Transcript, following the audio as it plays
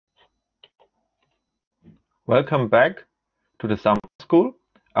Welcome back to the summer school.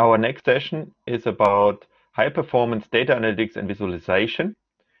 Our next session is about high-performance data analytics and visualization,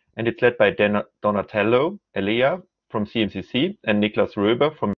 and it's led by Donatello Elia from CMCC and Niklas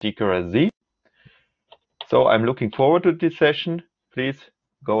Röber from DKRZ. So I'm looking forward to this session. Please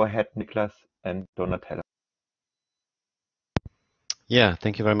go ahead, Niklas and Donatello. Yeah,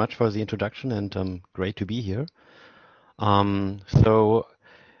 thank you very much for the introduction, and great to be here. So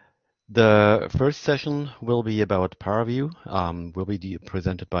the first session will be about ParaView, will be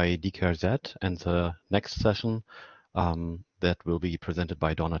presented by DKRZ, and the next session that will be presented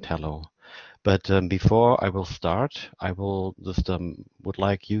by Donatello. But before I will start, I will just would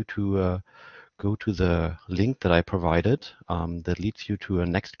like you to go to the link that I provided that leads you to a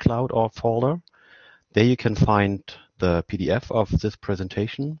Nextcloud or folder. There you can find the PDF of this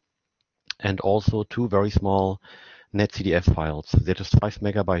presentation and also two very small NetCDF files. They're just 5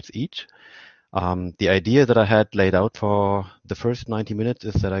 megabytes each. The idea that I had laid out for the first 90 minutes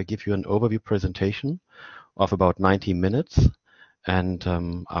is that I give you an overview presentation of about 90 minutes. And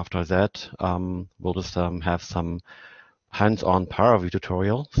after that, we'll just have some hands-on ParaView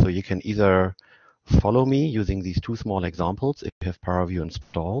tutorial. So you can either follow me using these two small examples if you have ParaView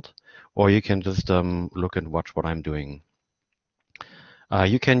installed, or you can just look and watch what I'm doing.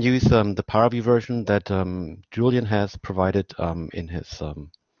 You can use the ParaView version that Julian has provided in his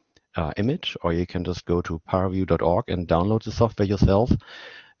image, or you can just go to paraview.org and download the software yourself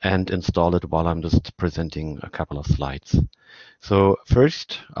and install it while I'm just presenting a couple of slides. So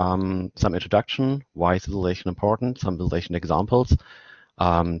first, some introduction, why is visualization important, some visualization examples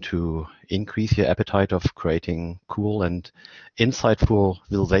to increase your appetite of creating cool and insightful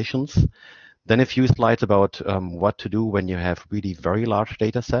visualizations. Then a few slides about what to do when you have really very large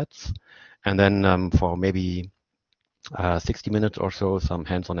data sets. And then for maybe 60 minutes or so, some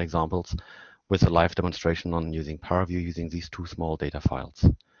hands-on examples with a live demonstration on using ParaView using these two small data files.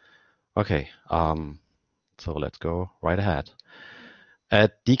 Okay, so let's go right ahead.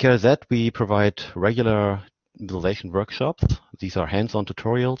 At DKRZ, we provide regular visualization workshops. These are hands-on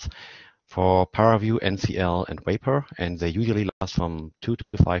tutorials for ParaView, NCL, and Röber, and they usually last from 2 to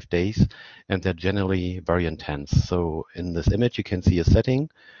 5 days, and they're generally very intense. So in this image, you can see a setting.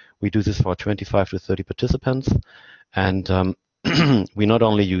 We do this for 25 to 30 participants, and we not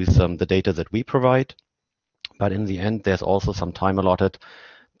only use the data that we provide, but in the end, there's also some time allotted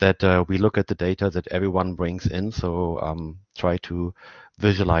that we look at the data that everyone brings in, so try to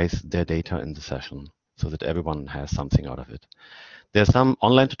visualize their data in the session so that everyone has something out of it. There's some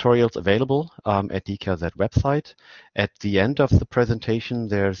online tutorials available at DKRZ website. At the end of the presentation,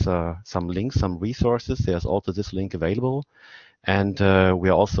 there's some links, some resources. There's also this link available. And we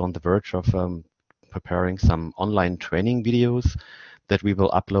are also on the verge of preparing some online training videos that we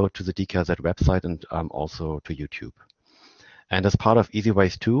will upload to the DKRZ website and also to YouTube. And as part of Easy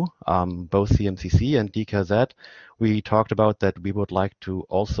Ways 2, both CMCC and DKRZ, we talked about that we would like to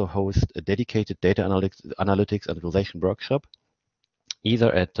also host a dedicated data analytics and visualization workshop,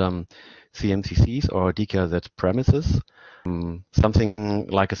 either at CMCC's or DKRZ premises, something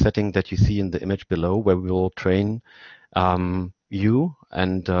like a setting that you see in the image below, where we will train you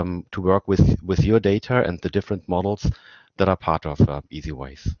and to work with your data and the different models that are part of Easy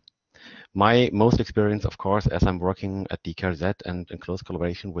Ways. My most experience, of course, as I'm working at DKRZ and in close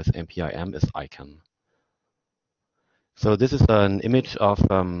collaboration with MPIM is ICANN. So this is an image of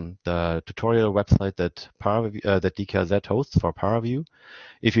the tutorial website that that DKRZ hosts for ParaView.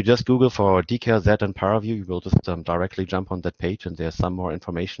 If you just Google for DKRZ and ParaView, you will just directly jump on that page, and there's some more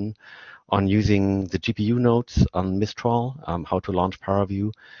information on using the GPU nodes on Mistral, how to launch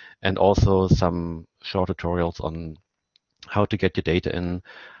ParaView, and also some short tutorials on how to get your data in,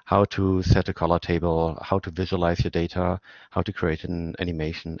 how to set a color table, how to visualize your data, how to create an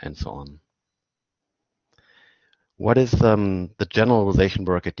animation, and so on. What is the generalization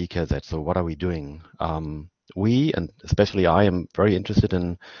work at DKRZ? So what are we doing? We, and especially I, am very interested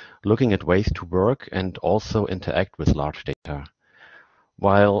in looking at ways to work and also interact with large data.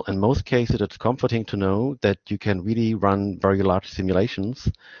 While in most cases it's comforting to know that you can really run very large simulations,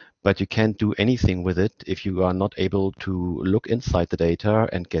 but you can't do anything with it if you are not able to look inside the data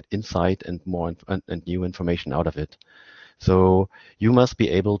and get insight and more and new information out of it. So you must be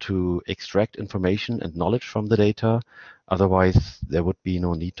able to extract information and knowledge from the data. Otherwise, there would be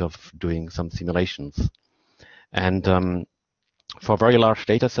no need of doing some simulations. And for very large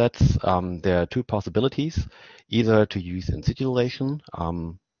data sets, there are two possibilities, either to use in situ visualization.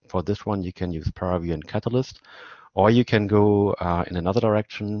 For this one, you can use ParaView and Catalyst, or you can go in another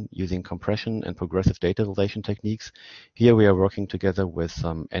direction using compression and progressive data visualization techniques. Here we are working together with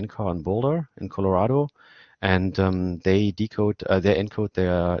NCAR and Boulder in Colorado, and they encode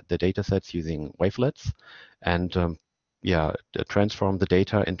their data sets using wavelets, and yeah, transform the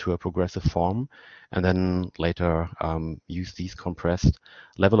data into a progressive form, and then later use these compressed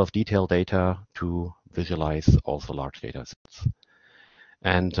level of detail data to visualize also large data sets.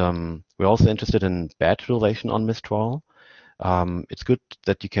 And we're also interested in batch relation on Mistral. It's good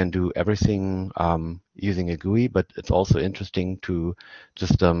that you can do everything using a GUI, but it's also interesting to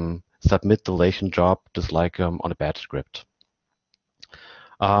just submit the relation job just like on a batch script.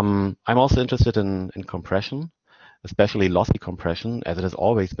 I'm also interested in compression, especially lossy compression, as it has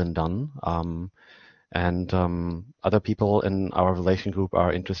always been done. And other people in our relation group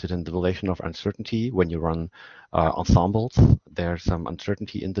are interested in the relation of uncertainty when you run ensembles. There's some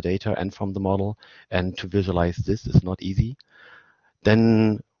uncertainty in the data and from the model, and to visualize this is not easy.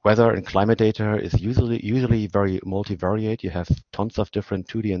 Then weather and climate data is usually very multivariate. You have tons of different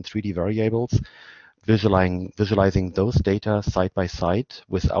 2D and 3D variables. Visualizing those data side by side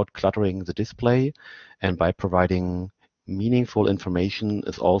without cluttering the display and by providing meaningful information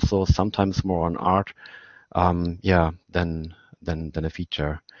is also sometimes more an art, yeah, than a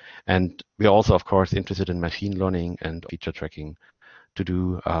feature. And we're also, of course, interested in machine learning and feature tracking to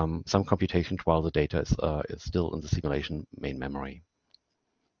do some computation while the data is still in the simulation main memory.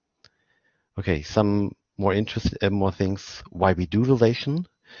 Okay, some more more things why we do relation.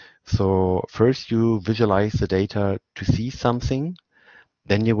 So first you visualize the data to see something,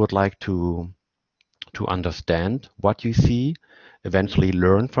 then you would like to understand what you see, eventually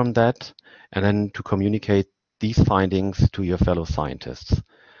learn from that, and then to communicate these findings to your fellow scientists.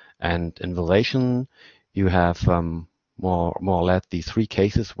 And in relation, you have more or less these three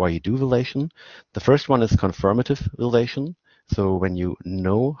cases where you do relation. The first one is confirmative relation. So when you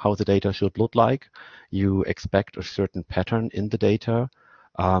know how the data should look like, you expect a certain pattern in the data.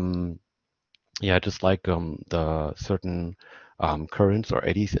 Yeah, just like the certain currents or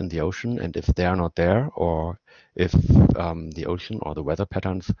eddies in the ocean, and if they are not there, or if the ocean or the weather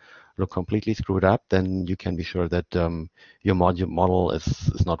patterns look completely screwed up, then you can be sure that your model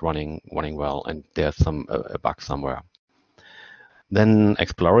is not running well, and there's a bug somewhere. Then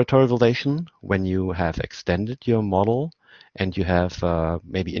exploratory relation, when you have extended your model and you have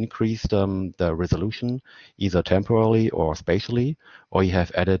maybe increased the resolution, either temporally or spatially, or you have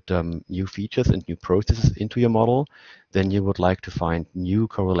added new features and new processes into your model, then you would like to find new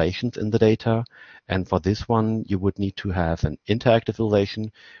correlations in the data. And for this one, you would need to have an interactive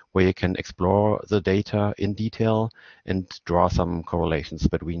relation where you can explore the data in detail and draw some correlations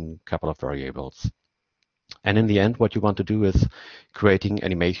between a couple of variables. And in the end, what you want to do is creating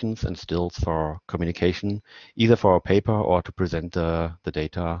animations and stills for communication, either for a paper or to present the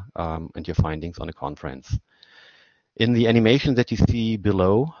data and your findings on a conference. In the animation that you see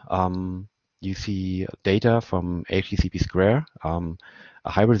below, you see data from HTCP Square,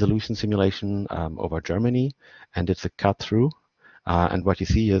 a high-resolution simulation over Germany, and it's a cut-through. And what you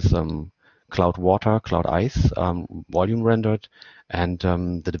see is cloud water, cloud ice, volume rendered, and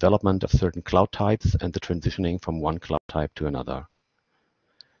the development of certain cloud types and the transitioning from one cloud type to another.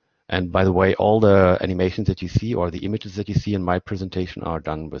 And by the way, all the animations that you see or the images that you see in my presentation are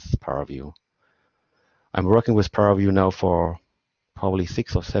done with ParaView. I'm working with ParaView now for probably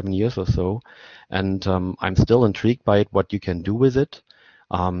 6 or 7 years or so, and I'm still intrigued by it, what you can do with it.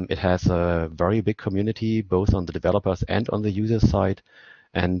 It has a very big community, both on the developers and on the user side.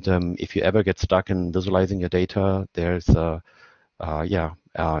 And if you ever get stuck in visualizing your data, there's a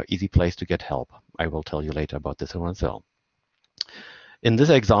easy place to get help. I will tell you later about this one as well. In this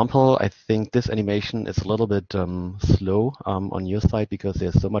example, I think this animation is a little bit slow on your side because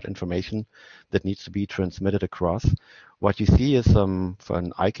there's so much information that needs to be transmitted across. What you see is for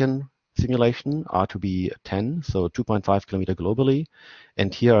an icon simulation, R2B10, so 2.5 kilometer globally.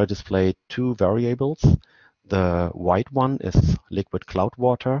 And here are displayed two variables. The white one is liquid cloud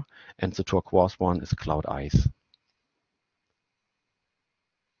water, and the turquoise one is cloud ice.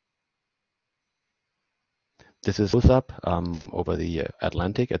 This is close-up over the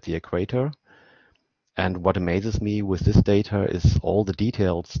Atlantic at the equator. And what amazes me with this data is all the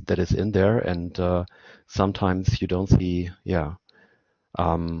details that is in there. And sometimes you don't see,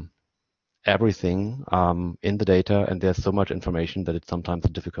 everything in the data. And there's so much information that it's sometimes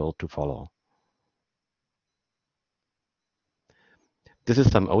difficult to follow. This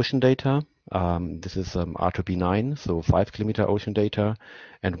is some ocean data. This is R2B9, so 5 kilometer ocean data.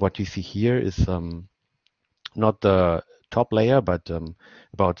 And what you see here is not the top layer, but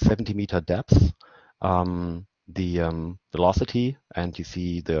about 70-meter depth. The velocity, and you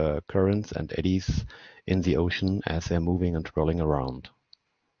see the currents and eddies in the ocean as they're moving and rolling around.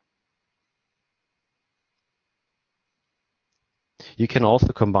 You can also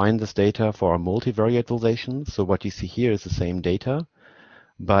combine this data for a multivariate visualization. So what you see here is the same data,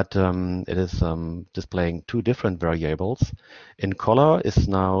 but it is displaying two different variables. In color is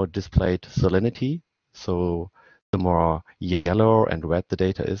now displayed salinity. So the more yellow and red the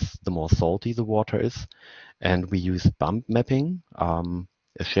data is, the more salty the water is. And we use bump mapping,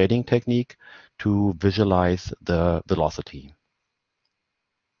 a shading technique, to visualize the velocity.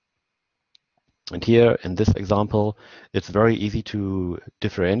 And here in this example, it's very easy to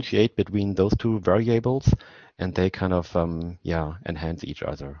differentiate between those two variables, and they kind of enhance each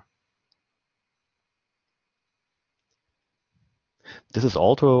other. This is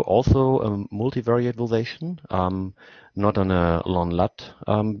also a multivariate visualization, not on a Lon-Lat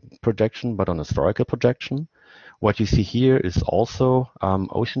projection, but on a spherical projection. What you see here is also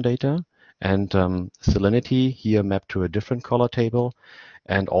ocean data, and salinity here mapped to a different color table,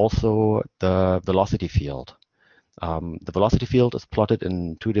 and also the velocity field. The velocity field is plotted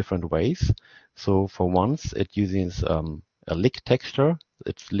in two different ways. So for once, it uses a Lick texture.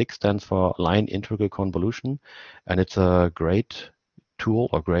 Lick stands for line integral convolution, and it's a great tool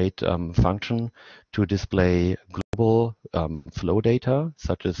or great function to display global flow data,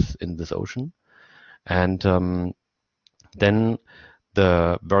 such as in this ocean. And then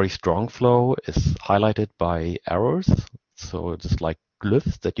the very strong flow is highlighted by arrows. So just like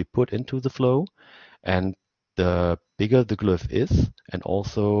glyphs that you put into the flow. And the bigger the glyph is, and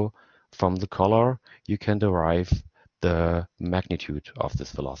also from the color, you can derive the magnitude of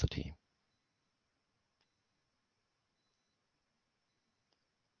this velocity.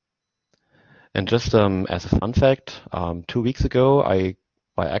 And just as a fun fact, 2 weeks ago, I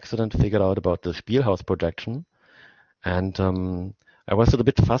by accident figured out about the Spielhaus projection. And I was a little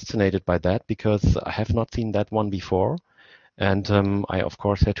bit fascinated by that because I have not seen that one before. And I, of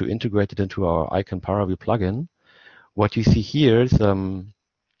course, had to integrate it into our Icon ParaView plugin. What you see here is the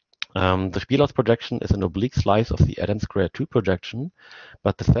Spielhaus projection is an oblique slice of the Adam Square 2 projection.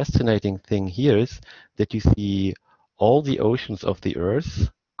 But the fascinating thing here is that you see all the oceans of the Earth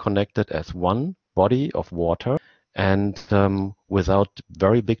connected as one body of water, and without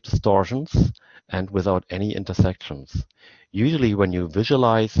very big distortions and without any intersections. Usually when you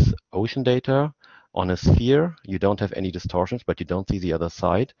visualize ocean data on a sphere, you don't have any distortions, but you don't see the other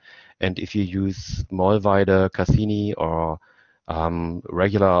side. And if you use Mollweide, Cassini, or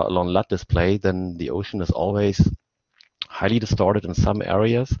regular Lon-Lat display, then the ocean is always highly distorted in some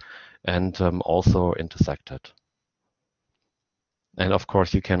areas and also intersected. And of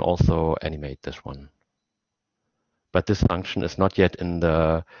course, you can also animate this one. But this function is not yet in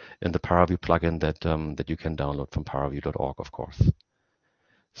the ParaView plugin that you can download from paraview.org, of course.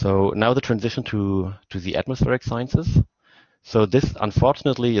 So now the transition to the atmospheric sciences. So this,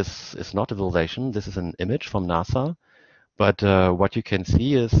 unfortunately, is not a visualization. This is an image from NASA. But what you can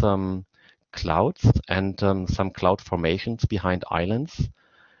see is clouds and some cloud formations behind islands.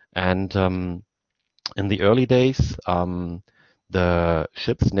 And in the early days, the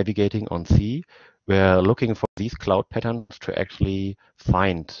ships navigating on sea were looking for these cloud patterns to actually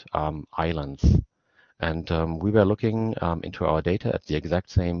find islands. And we were looking into our data at the exact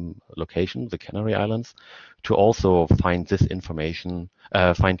same location, the Canary Islands, to also find this information,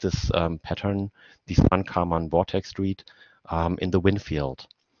 find this pattern, this Van-Karman vortex street in the wind field.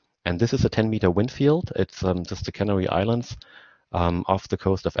 And this is a 10-meter wind field. It's just the Canary Islands off the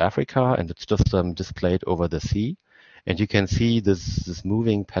coast of Africa, and it's just displayed over the sea. And you can see this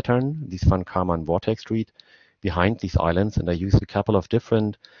moving pattern, this Van-Karman vortex street behind these islands. And I used a couple of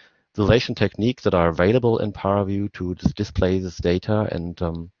different visualization techniques that are available in ParaView to display this data.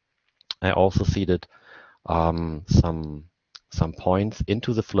 And I also seeded some points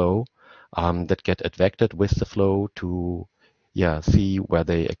into the flow that get advected with the flow to see where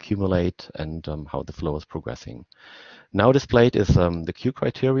they accumulate and how the flow is progressing. Now displayed is the Q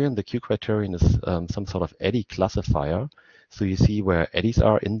criterion. The Q criterion is some sort of eddy classifier. So you see where eddies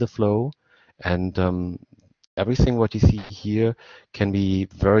are in the flow, and everything what you see here can be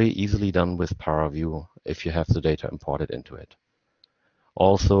very easily done with ParaView if you have the data imported into it.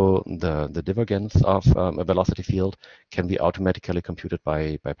 Also, the divergence of a velocity field can be automatically computed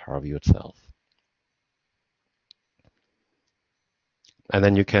by ParaView itself. And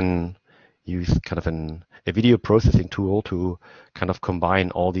then you can use kind of a video processing tool to kind of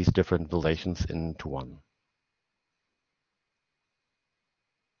combine all these different visualizations into one.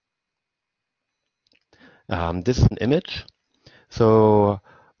 This is an image. So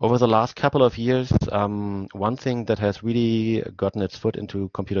over the last couple of years, one thing that has really gotten its foot into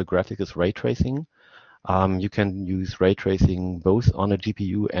computer graphics is ray tracing. You can use ray tracing both on a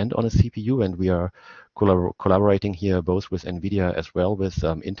GPU and on a CPU, and we are collaborating here both with NVIDIA as well with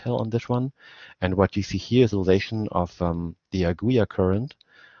Intel on this one. And what you see here is a visualization of the Aguya current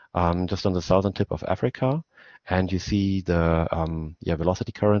just on the southern tip of Africa. And you see the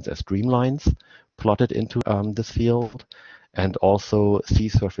velocity currents as streamlines plotted into this field, and also sea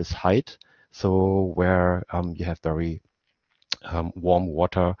surface height, so where you have very warm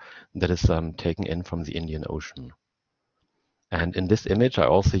water that is taken in from the Indian Ocean. And in this image, I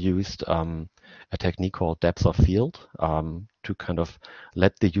also used a technique called depth of field to kind of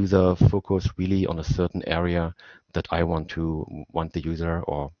let the user focus really on a certain area that I want the user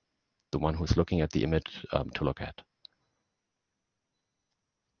or the one who's looking at the image to look at.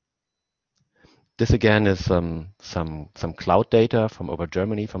 This again is some cloud data from over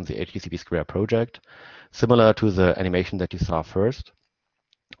Germany from the HDCP Square project, similar to the animation that you saw first.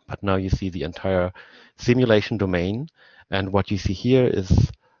 But now you see the entire simulation domain. And what you see here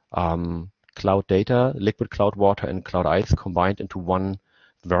is cloud data, liquid cloud water, and cloud ice combined into one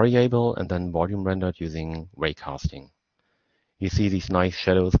variable and then volume rendered using raycasting. You see these nice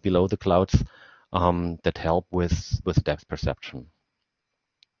shadows below the clouds that help with depth perception.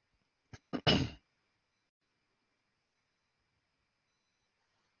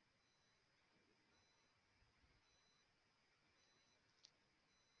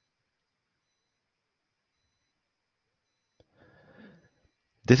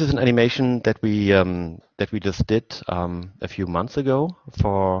 This is an animation that we just did a few months ago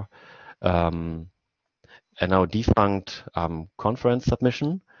for a now defunct conference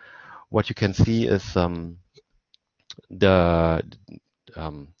submission. What you can see is the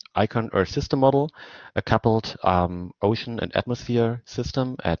icon Earth system model, a coupled ocean and atmosphere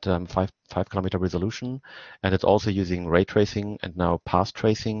system at 5 kilometer resolution, and it's also using ray tracing and now path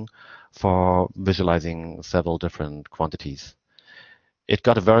tracing for visualizing several different quantities. It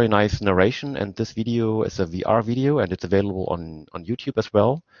got a very nice narration, and this video is a VR video, and it's available on YouTube as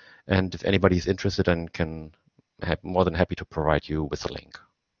well. And if anybody is interested, and can have more than happy to provide you with a link.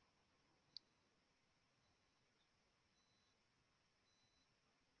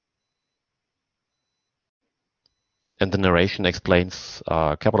 And the narration explains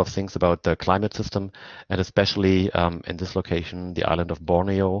a couple of things about the climate system, and especially in this location, the island of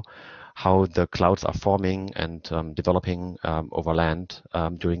Borneo, how the clouds are forming and developing over land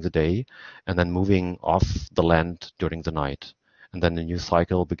during the day, and then moving off the land during the night. And then the new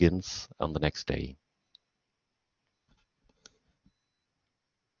cycle begins on the next day.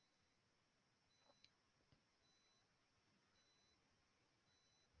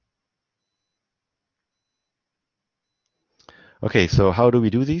 Okay, so how do we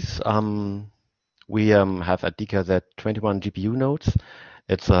do these? We have at DKRZ 21 GPU nodes.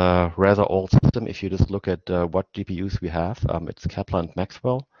 It's a rather old system. If you just look at what GPUs we have, it's Kepler and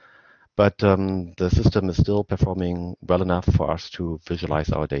Maxwell. But the system is still performing well enough for us to visualize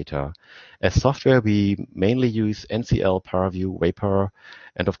our data. As software, we mainly use NCL, ParaView, Röber,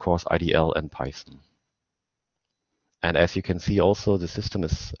 and of course IDL and Python. And as you can see also, the system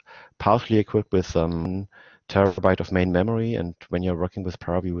is partially equipped with 1 terabyte of main memory. And when you're working with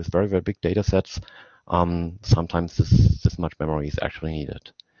ParaView with very, very big data sets, sometimes this much memory is actually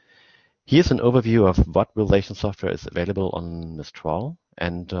needed. Here's an overview of what visualization software is available on Mistral,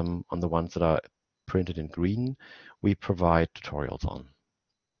 and on the ones that are printed in green, we provide tutorials on.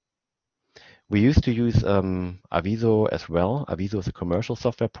 We used to use Aviso as well. Aviso is a commercial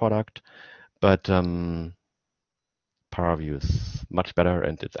software product, but ParaView is much better,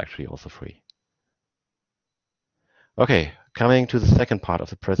 and it's actually also free. Okay, coming to the second part of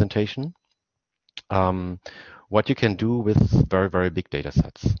the presentation, what you can do with very, very big data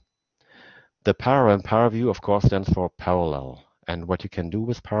sets. The Para in ParaView, of course, stands for parallel. And what you can do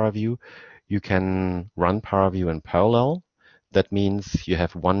with ParaView, you can run ParaView in parallel. That means you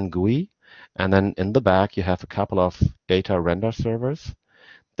have one GUI, and then in the back, you have a couple of data render servers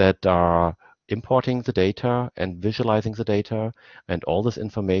that are importing the data and visualizing the data, and all this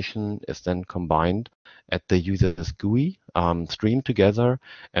information is then combined at the user's GUI, streamed together,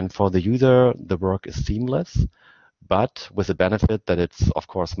 and for the user, the work is seamless, but with the benefit that it's, of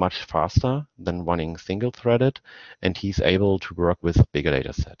course, much faster than running single-threaded, and he's able to work with bigger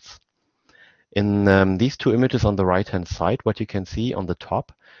data sets. In these two images on the right-hand side, what you can see on the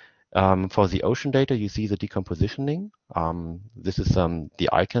top, for the ocean data, you see the decompositioning. This is the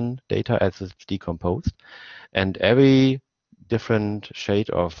icon data as it's decomposed. And every different shade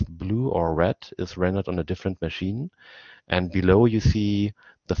of blue or red is rendered on a different machine. And below you see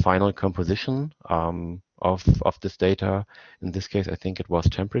the final composition of this data. In this case, I think it was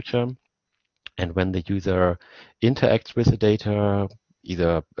temperature. And when the user interacts with the data,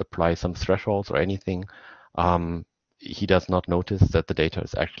 either apply some thresholds or anything, he does not notice that the data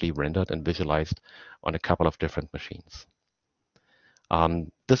is actually rendered and visualized on a couple of different machines.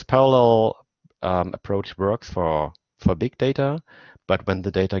 This parallel approach works for big data, but when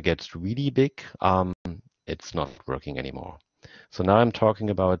the data gets really big, it's not working anymore. So now I'm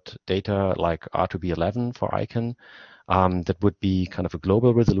talking about data like R2B11 for ICANN. That would be kind of a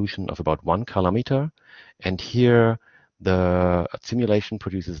global resolution of about 1 kilometer. And here the simulation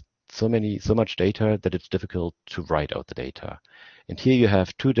produces so much data that it's difficult to write out the data. And here you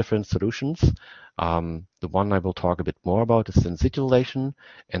have two different solutions. The one I will talk a bit more about is in-situ,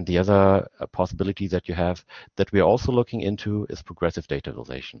 and the other possibility that you have that we are also looking into is progressive data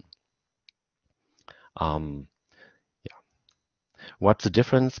visualization. What's the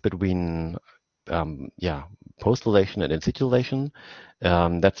difference between post-visualization and in-situ visualization?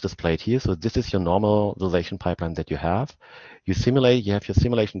 That's displayed here. So this is your normal visualization pipeline that you have. You have your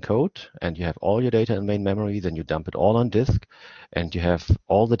simulation code, and you have all your data in main memory. Then you dump it all on disk, and you have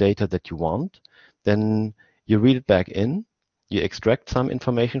all the data that you want. Then you read it back in. You extract some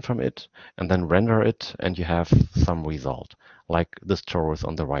information from it, and then render it, and you have some result, like this chorus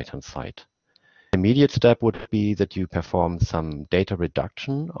on the right-hand side. The immediate step would be that you perform some data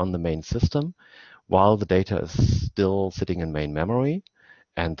reduction on the main system while the data is still sitting in main memory.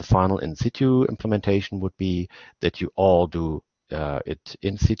 And the final in situ implementation would be that you all do it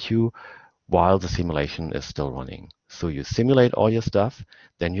in situ while the simulation is still running. So you simulate all your stuff,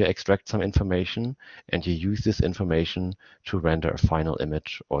 then you extract some information, and you use this information to render a final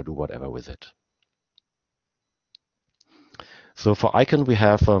image or do whatever with it. So for ICANN, we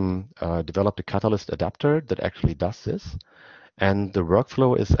have developed a catalyst adapter that actually does this. And the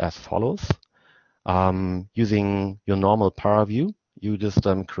workflow is as follows. Using your normal ParaView, you just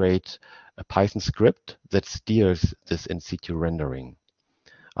create a Python script that steers this in situ rendering.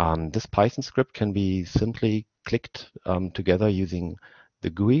 This Python script can be simply clicked together using the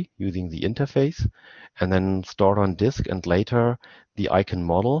GUI, using the interface, and then stored on disk. And later, the ICANN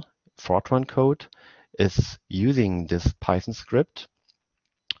model, Fortran code, is using this Python script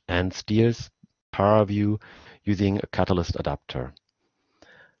and steers ParaView using a catalyst adapter.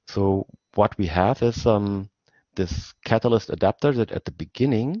 So what we have is this catalyst adapter that at the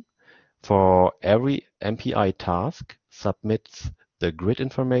beginning, for every MPI task, submits the grid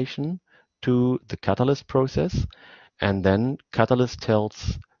information to the catalyst process, and then catalyst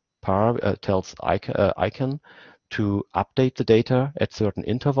tells ICANN to update the data at certain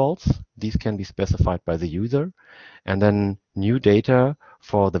intervals. These can be specified by the user. And then new data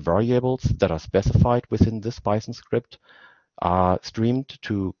for the variables that are specified within this Python script are streamed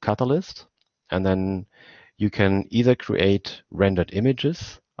to Catalyst. And then you can either create rendered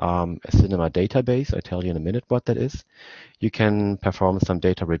images, a cinema database. I'll tell you in a minute what that is. You can perform some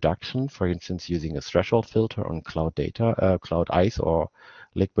data reduction, for instance, using a threshold filter on cloud data, cloud ice or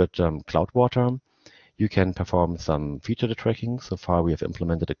liquid cloud water. You can perform some feature tracking. So far, we have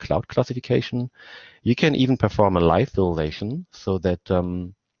implemented a cloud classification. You can even perform a live visualization so that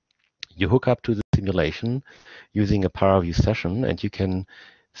you hook up to the simulation using a ParaView session, and you can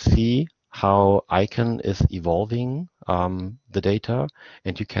see how ICANN is evolving the data.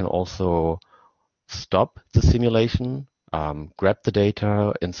 And you can also stop the simulation, grab the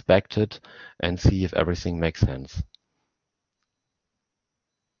data, inspect it, and see if everything makes sense.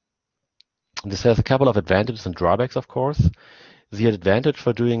 This has a couple of advantages and drawbacks, of course. The advantage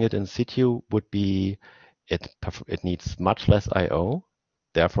for doing it in situ would be it needs much less I/O.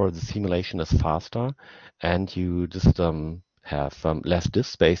 Therefore, the simulation is faster, and you just have less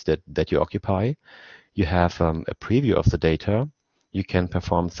disk space that you occupy. You have a preview of the data. You can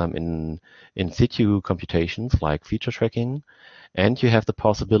perform some in situ computations like feature tracking, and you have the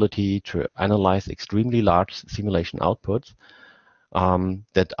possibility to analyze extremely large simulation outputs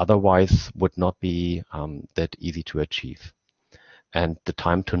that otherwise would not be that easy to achieve. And the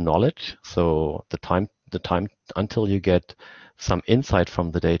time to knowledge, so the time until you get some insight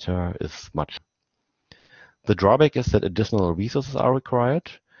from the data is much. The drawback is that additional resources are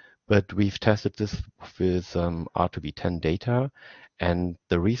required, but we've tested this with R2B10 data, and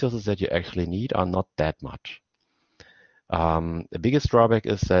the resources that you actually need are not that much. The biggest drawback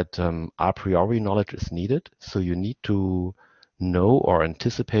is that a priori knowledge is needed, so you need to know or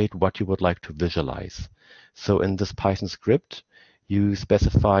anticipate what you would like to visualize. So in this Python script, you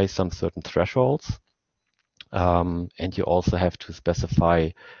specify some certain thresholds, and you also have to specify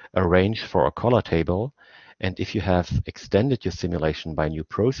a range for a color table. And if you have extended your simulation by new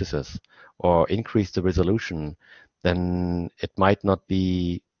processes or increased the resolution, then it might not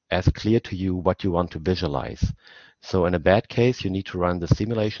be as clear to you what you want to visualize. So in a bad case, you need to run the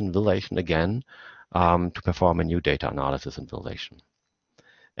simulation visualization again to perform a new data analysis and visualization.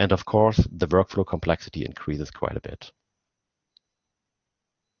 And of course, the workflow complexity increases quite a bit.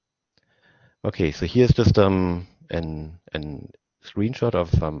 Okay, so here's just an screenshot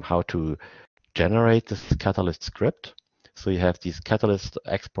of how to generate this Catalyst script. So you have this Catalyst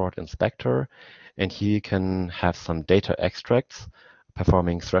export inspector, and here you can have some data extracts,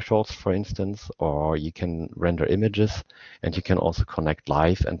 performing thresholds, for instance, or you can render images, and you can also connect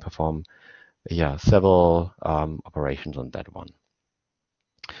live and perform several operations on that one.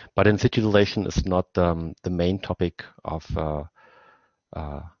 But in situ visualization is not the main topic of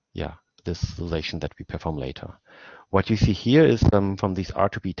this visualization that we perform later. What you see here is from this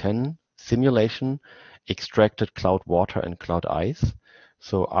R2B10 simulation extracted cloud water and cloud ice.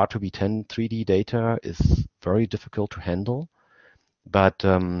 So R2B10 3D data is very difficult to handle, but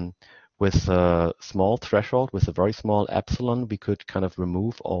with a small threshold, with a very small epsilon, we could kind of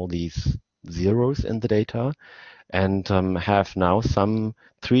remove all these zeros in the data and have now some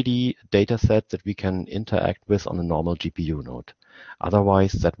 3D data set that we can interact with on a normal GPU node.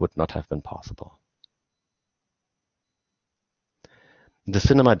 Otherwise, that would not have been possible. The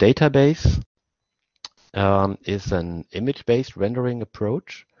Cinema database is an image-based rendering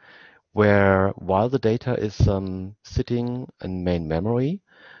approach where while the data is sitting in main memory,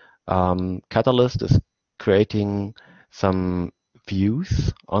 Catalyst is creating some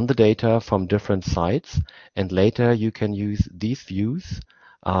views on the data from different sites, and later you can use these views,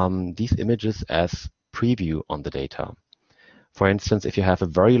 these images as preview on the data. For instance, if you have a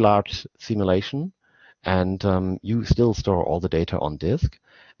very large simulation and you still store all the data on disk,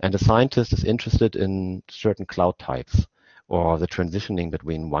 and a scientist is interested in certain cloud types or the transitioning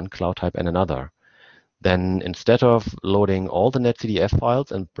between one cloud type and another, then instead of loading all the netcdf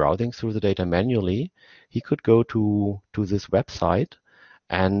files and browsing through the data manually, he could go to this website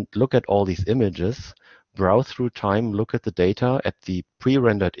and look at all these images, browse through time, look at the data, at the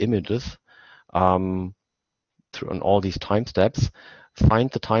pre-rendered images on all these time steps,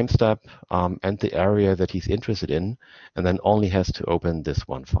 find the time step and the area that he's interested in, and then only has to open this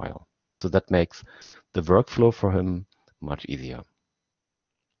one file. So that makes the workflow for him much easier.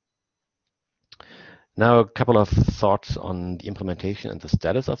 Now, a couple of thoughts on the implementation and the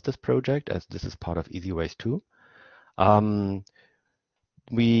status of this project, as this is part of EasyWays 2.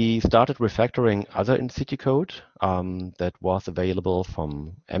 We started refactoring other in situ code that was available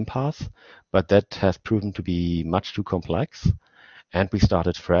from MPath, but that has proven to be much too complex, and we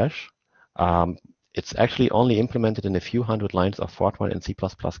started fresh. It's actually only implemented in a few hundred lines of Fortran and C++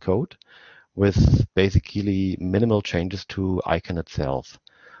 code, with basically minimal changes to icon itself.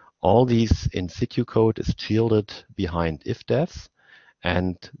 All these in situ code is shielded behind ifdefs,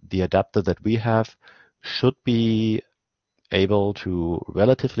 and the adapter that we have should be able to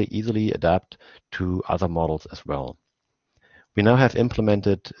relatively easily adapt to other models as well. We now have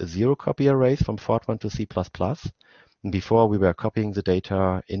implemented zero copy arrays from Fortran to C++. Before we were copying the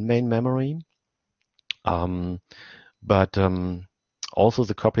data in main memory, but also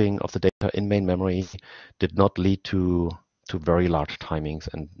the copying of the data in main memory did not lead to very large timings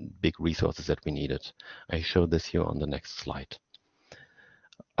and big resources that we needed. I show this here on the next slide.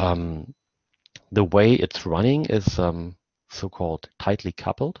 The way it's running is so-called tightly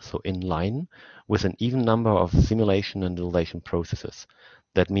coupled, so in line with an even number of simulation and visualization processes.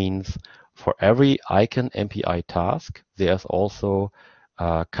 That means for every icon MPI task, there's also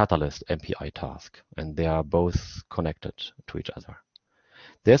a Catalyst MPI task, and they are both connected to each other.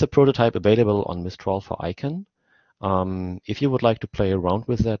 There's a prototype available on Mistral for icon. If you would like to play around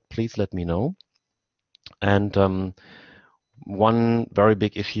with that, please let me know. And one very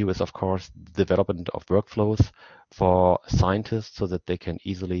big issue is, of course, the development of workflows for scientists so that they can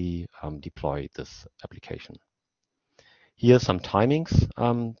easily deploy this application. Here are some timings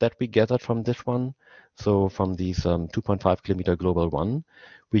that we gathered from this one. So from these 2.5 kilometer global one,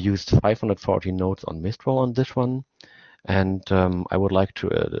 we used 540 nodes on Mistral on this one. And I would like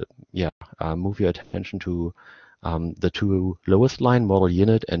to move your attention to the two lowest line, model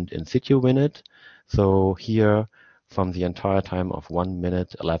unit and in situ unit. So here, from the entire time of 1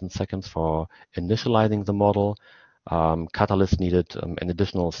 minute, 11 seconds for initializing the model, Catalyst needed an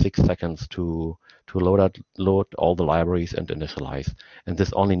additional 6 seconds to load all the libraries and initialize. And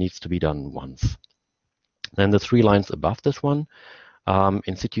this only needs to be done once. Then the 3 lines above this one,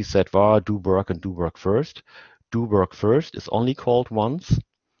 in situ set var, do work and do work first. Do work first is only called once,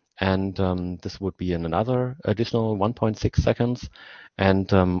 and this would be in another additional 1.6 seconds,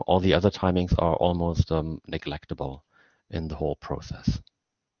 and all the other timings are almost neglectable in the whole process.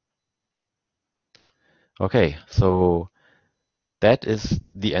 Okay, so that is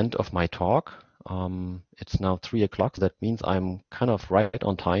the end of my talk. It's now 3 o'clock. That means I'm kind of right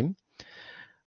on time.